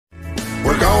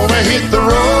gonna hit the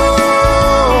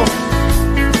road.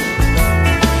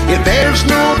 Yeah, there's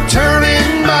no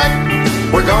turning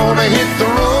back. We're gonna hit the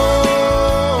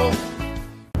road.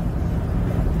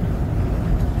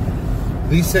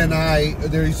 Lisa and I,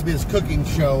 there used to be this cooking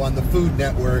show on the Food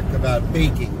Network about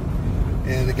baking.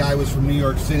 And the guy was from New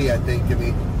York City, I think,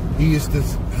 and he used to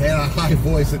have a high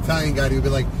voice Italian guy who'd be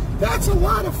like, "That's a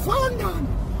lot of fondant."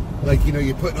 Like, you know,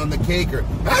 you're putting on the cake, or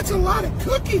 "That's a lot of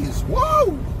cookies,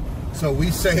 whoa." So we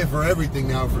say it for everything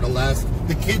now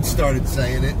the kids started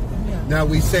saying it. Yeah. Now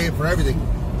we say it for everything.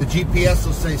 The GPS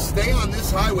will say, "Stay on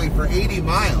this highway for 80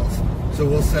 miles. So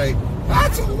we'll say,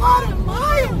 "That's a lot of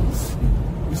miles."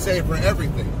 We say it for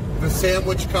everything. If a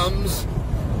sandwich comes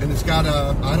and it's got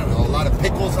a lot of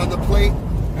pickles on the plate,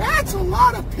 "That's a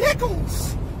lot of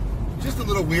pickles." Just a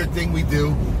little weird thing we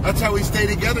do. That's how we stay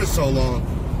together so long.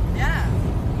 Yeah.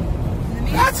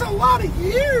 That's a lot of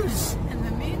years. In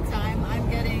the meantime, I'm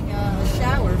getting a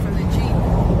shower from the Jeep.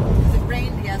 Because it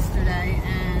rained yesterday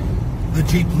and the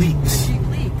Jeep leaks. The Jeep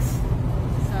leaks.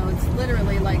 So it's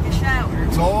literally like a shower.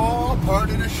 It's all part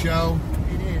of the show.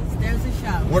 It is. There's a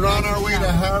shower. We're on our way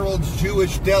to Harold's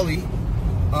Jewish Deli.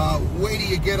 Wait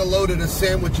till you get a load of the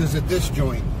sandwiches at this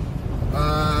joint.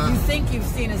 You think you've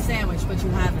seen a sandwich, but you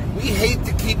haven't. We hate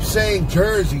to keep saying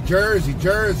Jersey, Jersey,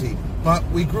 Jersey. But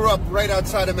we grew up right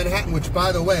outside of Manhattan, which,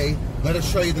 by the way, let us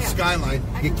show you the skyline.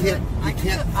 You can't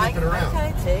flip it around.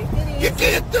 Okay, take it easy. You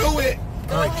can't do it.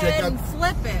 Go ahead and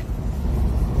flip it.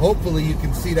 Hopefully you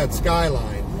can see that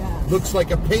skyline. Yes. Looks like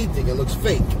a painting. It looks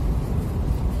fake.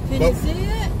 Can you see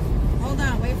it? Hold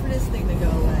on. Wait for this thing to go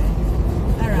away.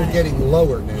 All right. We're getting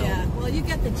lower now. Yeah. Well, you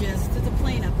get the gist. There's a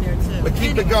plane up there, too. But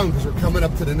keep it going because we're coming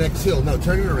up to the next hill. No,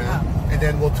 turn it around. Oh. And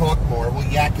then we'll talk more. We'll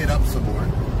yak it up some more.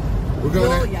 We're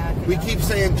going we keep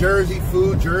saying Jersey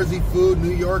food,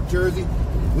 New York, Jersey.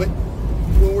 When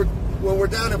we're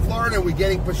down in Florida and we're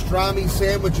getting pastrami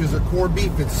sandwiches or corned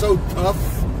beef, it's so tough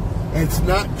and it's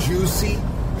not juicy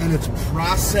and it's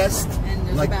processed. And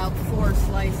there's about 4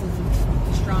 slices of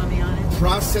pastrami on it.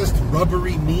 Processed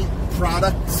rubbery meat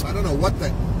products. I don't know what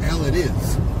the hell it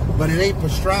is, but it ain't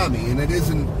pastrami and it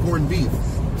isn't corned beef.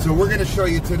 So we're going to show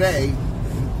you today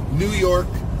New York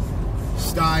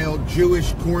style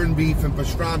Jewish corned beef and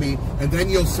pastrami, and then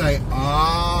you'll say,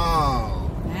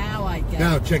 "Oh, now I get it."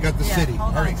 Now check out the city.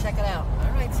 Hold on, check it out.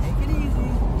 All right, take it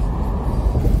easy.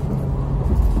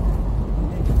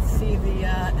 You can see the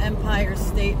Empire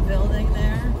State Building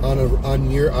there. On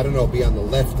your, I don't know, be on the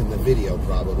left in the video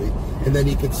probably, and then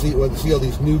you can see all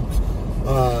these new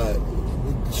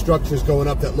structures going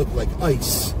up that look like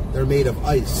ice. They're made of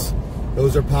ice.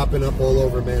 Those are popping up all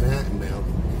over Manhattan now.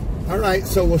 All right,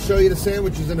 so we'll show you the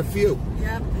sandwiches in a few.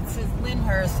 Yep, it says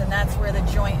Lyndhurst, and that's where the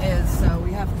joint is, so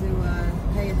we have to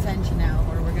pay attention now,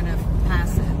 or we're going to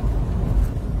pass it.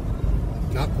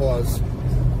 Not pause.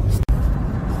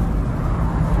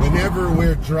 Whenever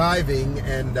we're driving,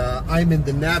 and I'm in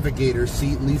the navigator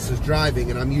seat, Lisa's driving,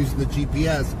 and I'm using the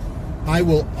GPS, I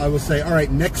will say, all right,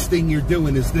 next thing you're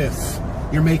doing is this.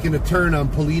 You're making a turn on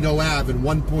Polito Ave in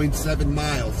 1.7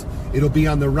 miles. It'll be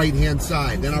on the right-hand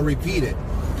side. Then I'll repeat it.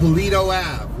 Polito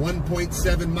Ave,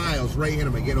 1.7 miles. Right here.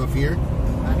 Am I getting off here?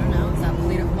 I don't know. Is that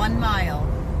Polito? 1 mile.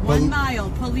 1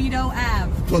 mile. Polito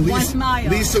Ave. 1 mile.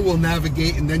 Lisa will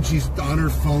navigate, and then she's on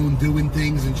her phone doing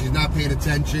things, and she's not paying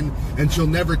attention, and she'll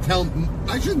never tell me.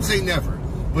 I shouldn't say never,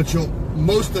 but she'll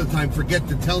most of the time forget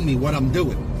to tell me what I'm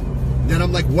doing. Then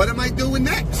I'm like, what am I doing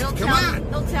next? Come on.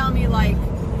 He'll tell me like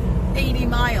 80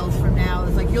 miles from now.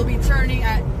 It's like, you'll be turning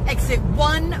at exit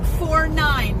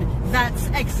 149. That's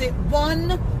exit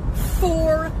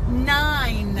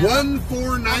 149.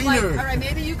 149er. All right,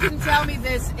 maybe you can tell me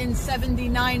this in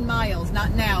 79 miles.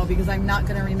 Not now, because I'm not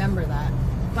going to remember that.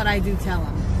 But I do tell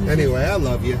him. Anyway, I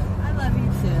love you. I love you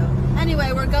too.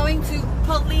 Anyway, we're going to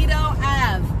Polito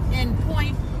Ave in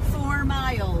 0.4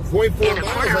 miles. 0.4 in a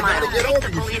quarter mile, take the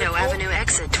Polito Avenue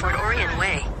exit toward Orion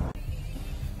Way.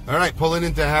 All right, pulling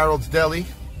into Harold's Deli.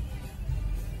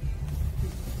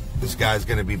 This guy's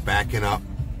going to be backing up.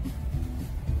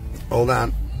 Hold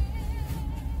on.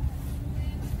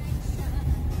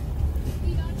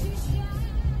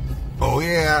 Oh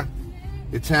yeah,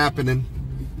 it's happening.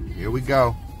 Here we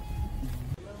go.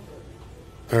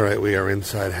 All right, we are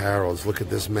inside Harold's. Look at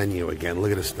this menu again.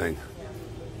 Look at this thing.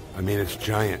 I mean, it's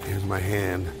giant. Here's my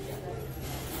hand.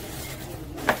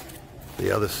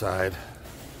 The other side.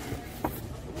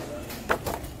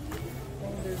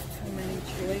 There's too many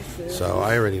choices. So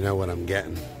I already know what I'm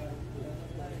getting.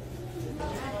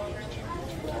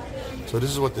 So this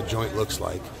is what the joint looks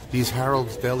like. These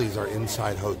Harold's Delis are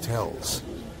inside hotels.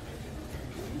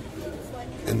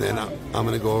 And then I'm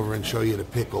going to go over and show you the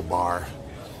pickle bar.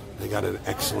 They got an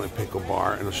excellent pickle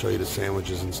bar, and I'll show you the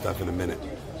sandwiches and stuff in a minute.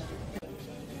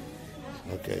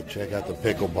 Okay, check out the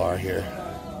pickle bar here.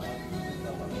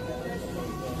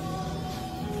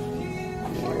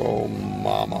 Oh,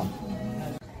 mama.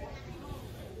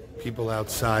 People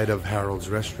outside of Harold's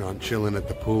restaurant chilling at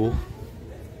the pool.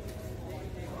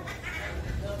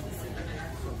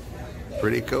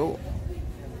 Pretty cool.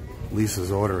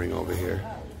 Lisa's ordering over here.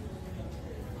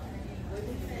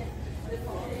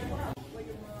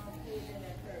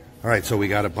 All right, so we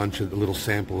got a little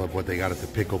sample of what they got at the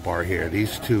pickle bar here.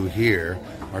 These two here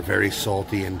are very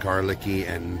salty and garlicky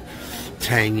and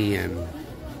tangy and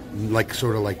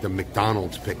sort of like the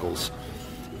McDonald's pickles.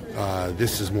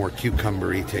 This is more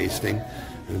cucumbery tasting,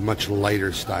 a much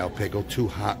lighter style pickle. Two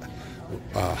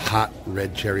hot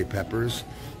red cherry peppers,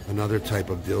 another type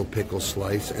of dill pickle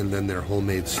slice, and then their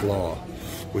homemade slaw,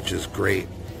 which is great.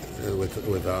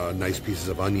 With nice pieces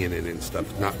of onion in it and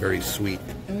stuff. Not very sweet.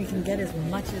 And we can get as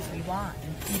much as we want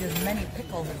and eat as many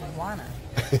pickles as we want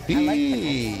to.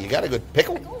 You got a good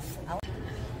pickle?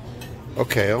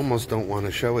 Okay, I almost don't want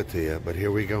to show it to you, but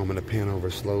here we go. I'm going to pan over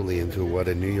slowly into what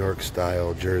a New York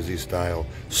style, Jersey style,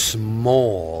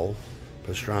 small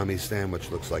pastrami sandwich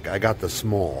looks like. I got the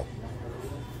small.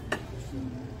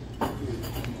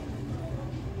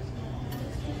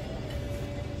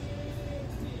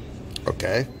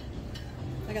 Okay.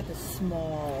 I got the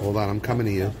small. Hold on, I'm coming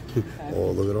to you.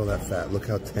 Oh, look at all that fat. Look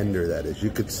how tender that is. You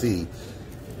could see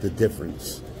the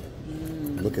difference.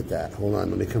 Look at that. Hold on,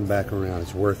 let me come back around.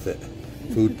 It's worth it.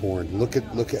 Food porn. Look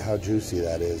at how juicy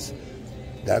that is.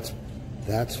 That's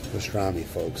pastrami,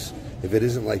 folks. If it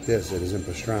isn't like this, it isn't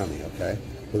pastrami, okay?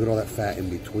 Look at all that fat in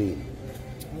between.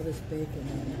 All this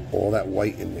bacon. All that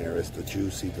white in there is the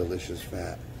juicy, delicious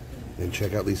fat. And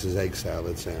check out Lisa's egg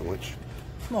salad sandwich.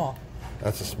 Small.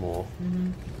 That's a small.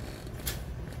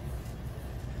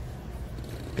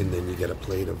 And then you get a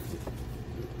plate of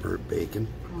burnt bacon.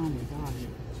 Oh my gosh.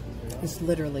 This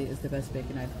literally is the best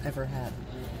bacon I've ever had.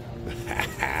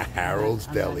 Harold's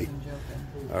I'm Deli. not even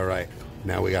joking. All right,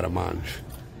 now we got a mange.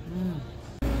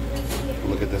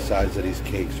 Look at the size of these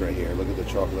cakes right here. Look at the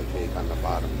chocolate cake on the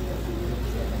bottom.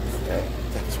 Okay,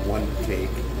 that's one cake.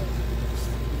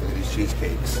 Look at these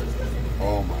cheesecakes.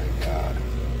 Oh my God.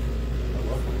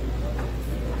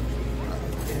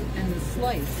 And the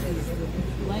slice is the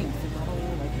length of the whole,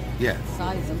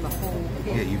 size of the whole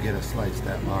cake. Yeah, you get a slice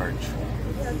that large.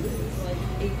 It's like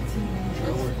 18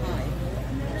 inches high.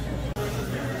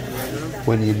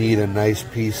 When you need a nice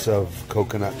piece of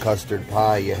coconut custard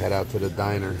pie, you head out to the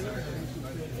diner.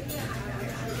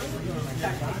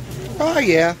 Oh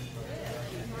yeah.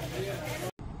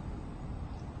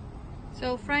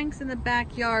 So Frank's in the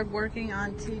backyard working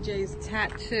on TJ's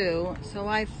tattoo, so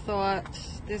I thought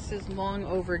this is long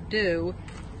overdue.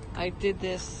 I did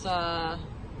this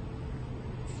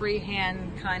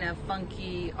freehand kind of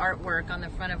funky artwork on the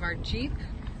front of our Jeep,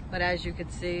 but as you can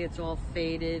see, it's all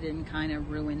faded and kind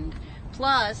of ruined.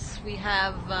 Plus, we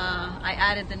have, I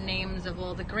added the names of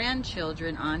all the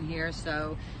grandchildren on here,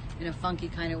 so in a funky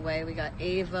kind of way. We got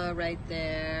Ava right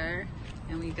there,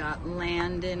 and we got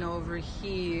Landon over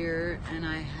here, and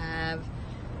I have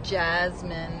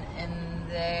Jasmine in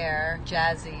there,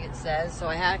 Jazzy it says, so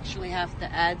I actually have to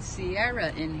add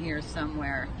Sierra in here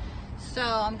somewhere. So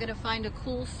I'm gonna find a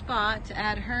cool spot to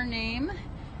add her name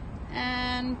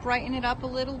and brighten it up a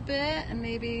little bit and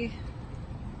maybe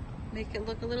make it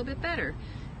look a little bit better.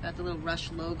 Got the little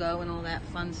Rush logo and all that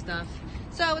fun stuff.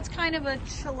 So it's kind of a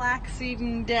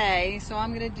chillaxing day, so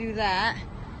I'm gonna do that.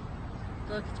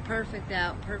 Look, it's perfect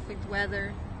out, perfect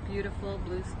weather, beautiful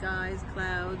blue skies,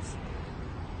 clouds.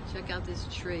 Check out this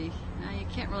tree. Now you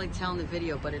can't really tell in the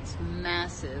video, but it's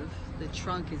massive. The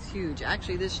trunk is huge.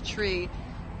 Actually, this tree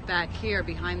back here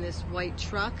behind this white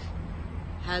truck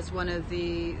has one of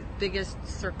the biggest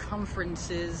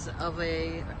circumferences of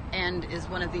and is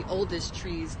one of the oldest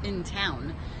trees in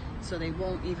town. So they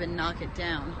won't even knock it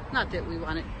down. Not that we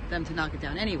want them to knock it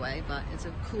down anyway, but it's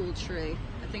a cool tree.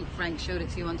 I think Frank showed it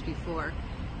to you once before.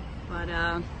 But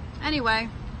anyway,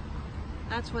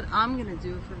 that's what I'm gonna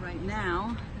do for right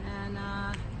now, and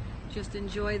just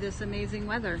enjoy this amazing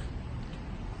weather.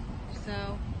 So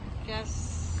I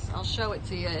guess I'll show it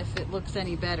to you if it looks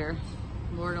any better.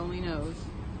 Lord only knows.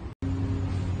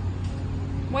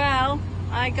 Well,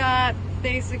 I got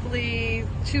basically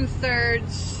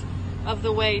 2/3 of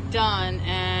the way done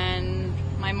and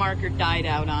my marker died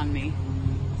out on me.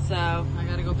 So I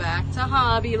gotta go back to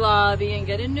Hobby Lobby and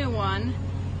get a new one.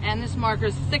 And this marker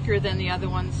is thicker than the other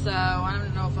one, so I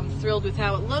don't know if I'm thrilled with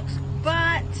how it looks,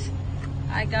 but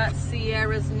I got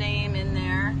Sierra's name in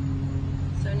there.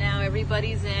 So now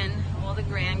everybody's in, all the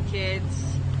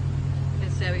grandkids.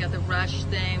 This say, we got the Rush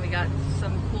thing. We got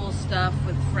some cool stuff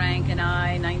with Frank and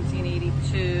I,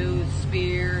 1982,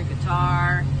 spear,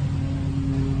 guitar,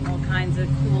 all kinds of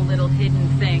cool little hidden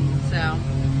things. So,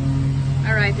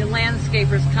 all right, the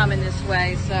landscaper's coming this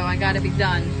way, so I got to be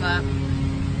done. But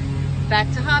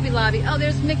back to Hobby Lobby. Oh,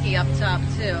 there's Mickey up top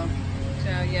too.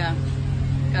 So yeah,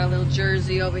 got a little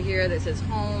jersey over here that says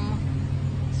home.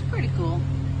 It's pretty cool.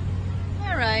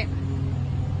 All right,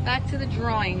 back to the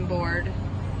drawing board.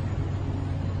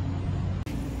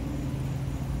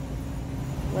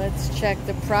 Let's check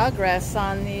the progress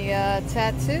on the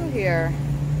tattoo here.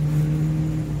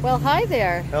 Well, hi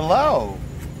there. Hello.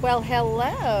 Well, hello.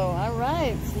 All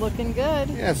right, it's looking good.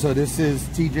 Yeah, so this is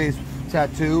TJ's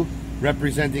tattoo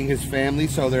representing his family.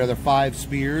 So there are the 5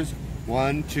 spears.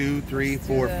 1, 2, 3,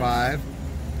 4, 5.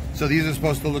 So these are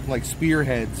supposed to look like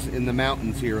spearheads in the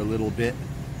mountains here a little bit.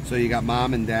 So you got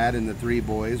mom and dad and the 3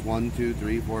 boys. 1, 2,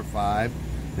 3, 4, 5.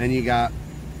 Then you got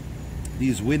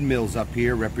these windmills up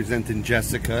here representing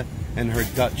Jessica and her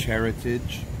Dutch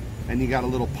heritage. And you got a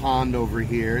little pond over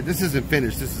here. This isn't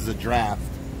finished, this is a draft.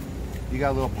 You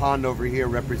got a little pond over here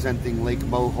representing Lake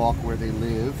Mohawk where they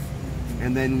live.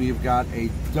 And then we've got a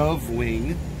dove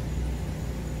wing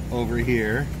over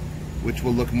here, which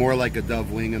will look more like a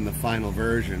dove wing in the final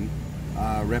version,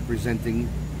 representing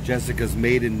Jessica's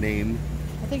maiden name.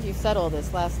 I think you said all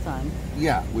this last time.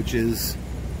 Yeah, which is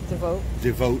Devote.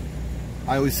 Devote.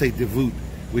 I always say devote,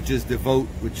 which is devote,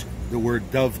 which the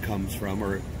word dove comes from,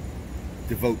 or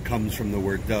devote comes from the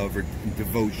word dove, or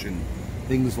devotion,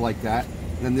 things like that.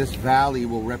 Then this valley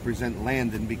will represent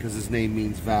Landon because his name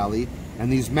means valley, and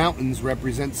these mountains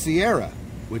represent Sierra,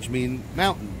 which mean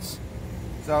mountains.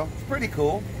 So it's pretty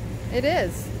cool. It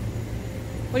is.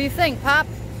 What do you think, Pop?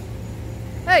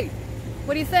 Hey,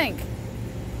 what do you think?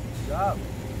 Good job.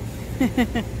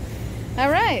 All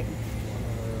right.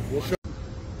 We'll show.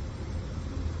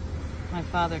 My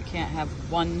father can't have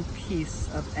one piece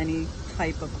of any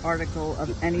type of article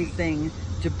of anything,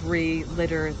 debris,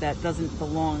 litter that doesn't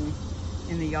belong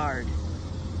in the yard.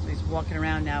 So he's walking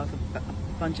around now with a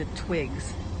bunch of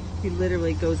twigs. He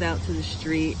literally goes out to the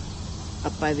street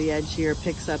up by the edge here,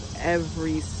 picks up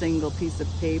every single piece of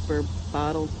paper,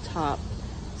 bottle top,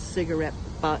 cigarette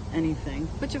butt, anything,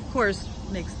 which of course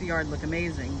makes the yard look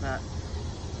amazing, but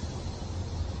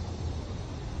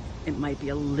it might be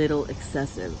a little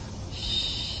excessive.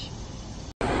 Shh.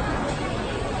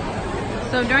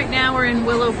 So right now we're in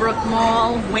Willowbrook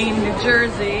Mall, Wayne, New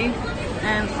Jersey,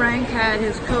 and Frank had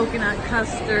his coconut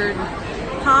custard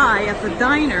pie at the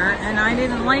diner, and I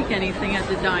didn't like anything at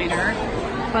the diner,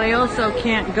 but I also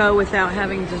can't go without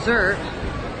having dessert.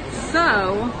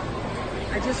 So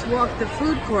I just walked the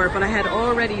food court, but I had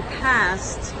already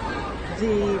passed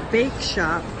the bake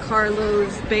shop,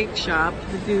 Carlo's Bake Shop.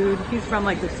 The dude, he's from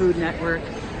like the Food Network.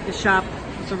 The shop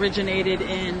was originated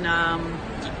in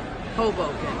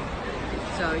Hoboken.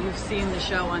 So you've seen the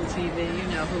show on TV, you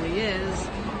know who he is.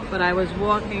 But I was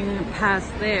walking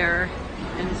past there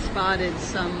and spotted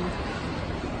some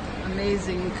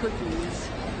amazing cookies.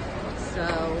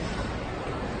 So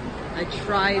I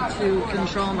tried to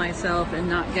control myself and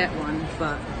not get one,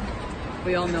 but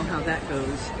we all know how that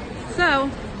goes. So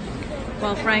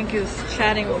while Frank is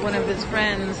chatting with one of his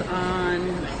friends on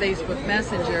Facebook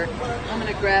Messenger, I'm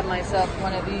gonna grab myself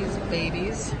one of these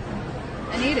babies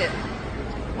and eat it.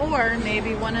 Or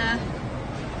maybe one of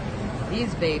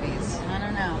these babies. I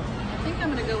don't know. I think I'm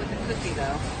gonna go with the cookie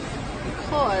though,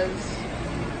 because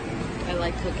I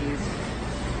like cookies.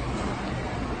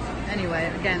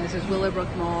 Anyway, again, this is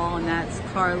Willowbrook Mall, and that's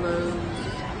Carlo's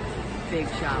Bake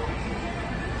Shop.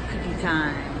 Cookie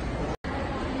time.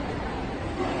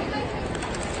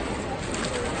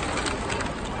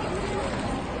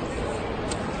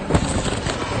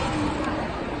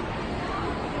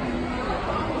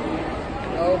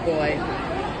 Oh boy.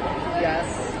 Yes.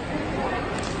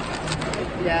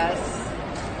 Yes.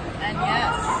 And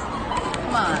yes.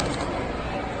 Come on.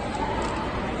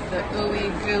 The ooey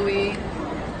gooey.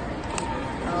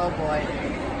 Oh boy.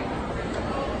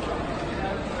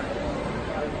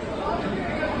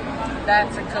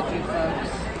 That's a cookie, folks.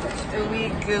 Ooey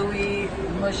gooey,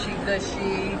 mushy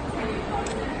gushy,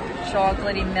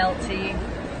 chocolatey melty,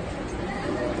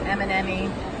 M&M-y,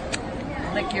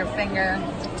 lick your finger.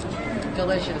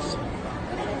 Delicious.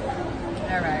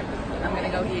 Alright, I'm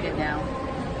gonna go eat it now.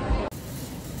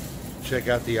 Check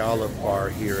out the olive bar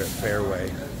here at Fairway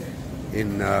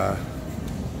in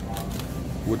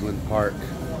Woodland Park.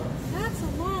 That's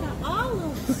a lot of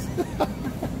olives.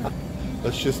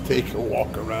 Let's just take a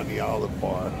walk around the olive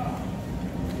bar.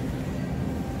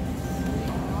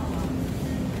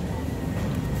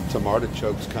 Some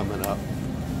artichokes coming up.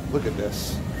 Look at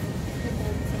this.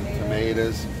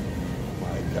 potatoes. Oh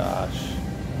my gosh.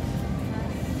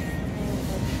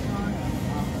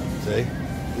 See?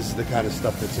 This is the kind of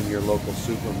stuff that's in your local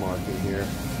supermarket here.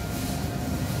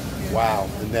 Wow.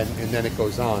 And then it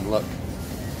goes on. Look.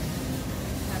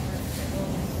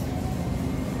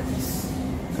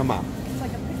 Come on. It's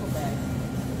like a pickle bag.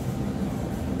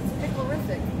 It's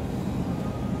picklerific.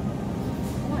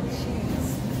 I want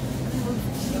cheese.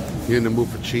 You're in the mood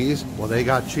for cheese? Well, they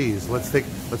got cheese. Let's take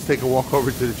a walk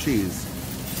over to the cheese.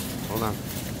 Hold on.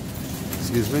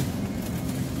 Excuse me.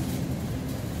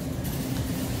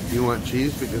 You want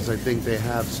cheese? Because I think they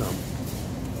have some.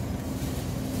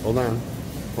 Hold on.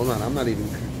 Hold on. I'm not even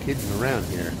kidding around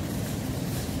here.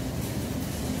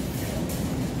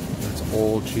 That's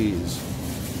old cheese.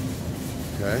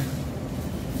 Okay.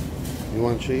 You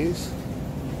want cheese?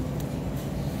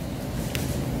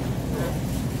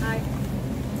 Hi.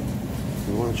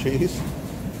 You want cheese?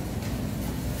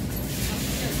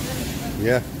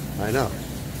 Yeah, I know.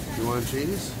 You want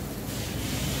cheese?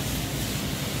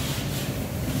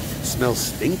 It smells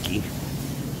stinky.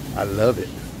 I love it.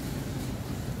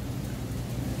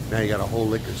 Now you got a whole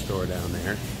liquor store down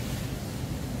there.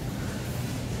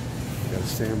 You got a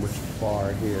sandwich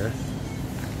bar here.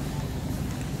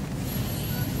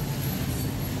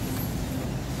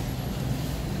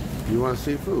 You want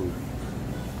seafood?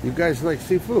 You guys like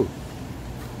seafood?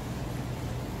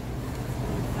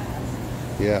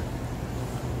 Yeah.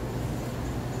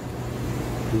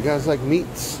 You guys like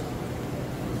meats?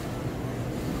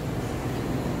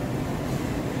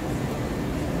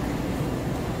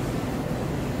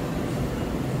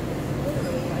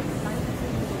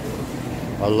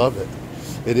 I love it.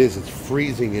 It is. It's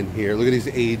freezing in here. Look at these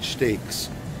aged steaks.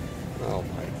 Oh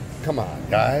my. Come on,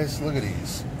 guys. Look at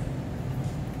these.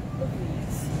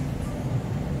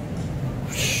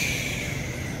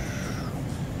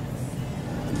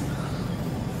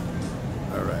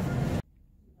 All right.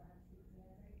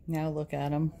 Now look at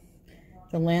them.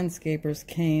 The landscapers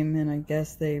came and I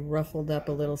guess they ruffled up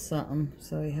a little something,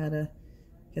 so he had to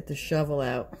get the shovel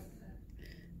out.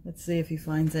 Let's see if he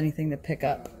finds anything to pick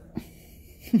up.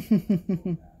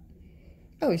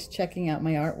 Oh, he's checking out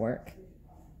my artwork.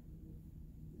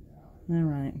 All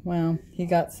right, well, he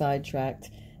got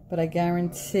sidetracked, but I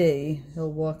guarantee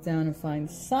he'll walk down and find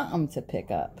something to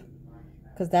pick up,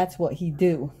 because that's what he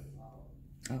do.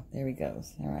 Oh, there he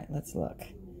goes. All right, let's look.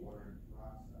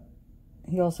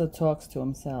 He also talks to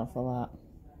himself a lot,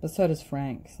 but so does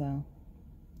Frank, so.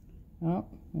 Oh,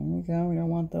 there we go. We don't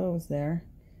want those there.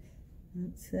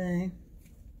 Let's see.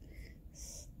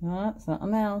 Oh,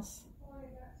 something else.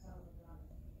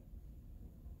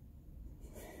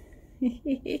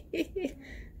 He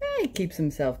keeps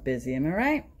himself busy, am I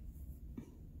right?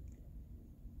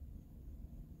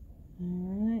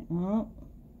 Alright, well,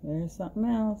 there's something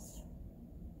else.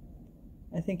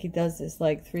 I think he does this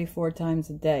like 3-4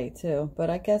 times a day too, but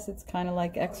I guess it's kind of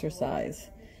like exercise.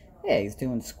 Yeah, he's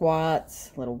doing squats,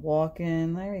 a little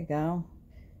walking, there you go.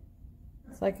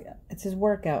 It's like, it's his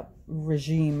workout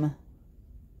regime.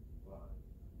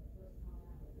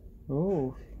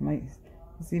 Oh,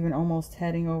 he's even almost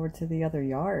heading over to the other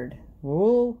yard.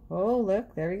 Oh,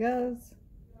 look, there he goes.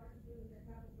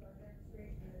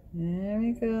 There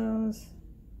he goes.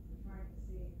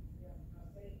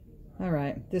 All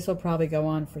right, this will probably go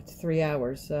on for 3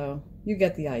 hours, so you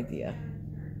get the idea.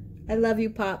 I love you,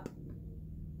 Pop.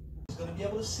 Going to be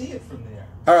able to see it from there.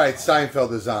 All right,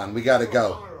 Seinfeld is on. We got to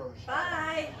go.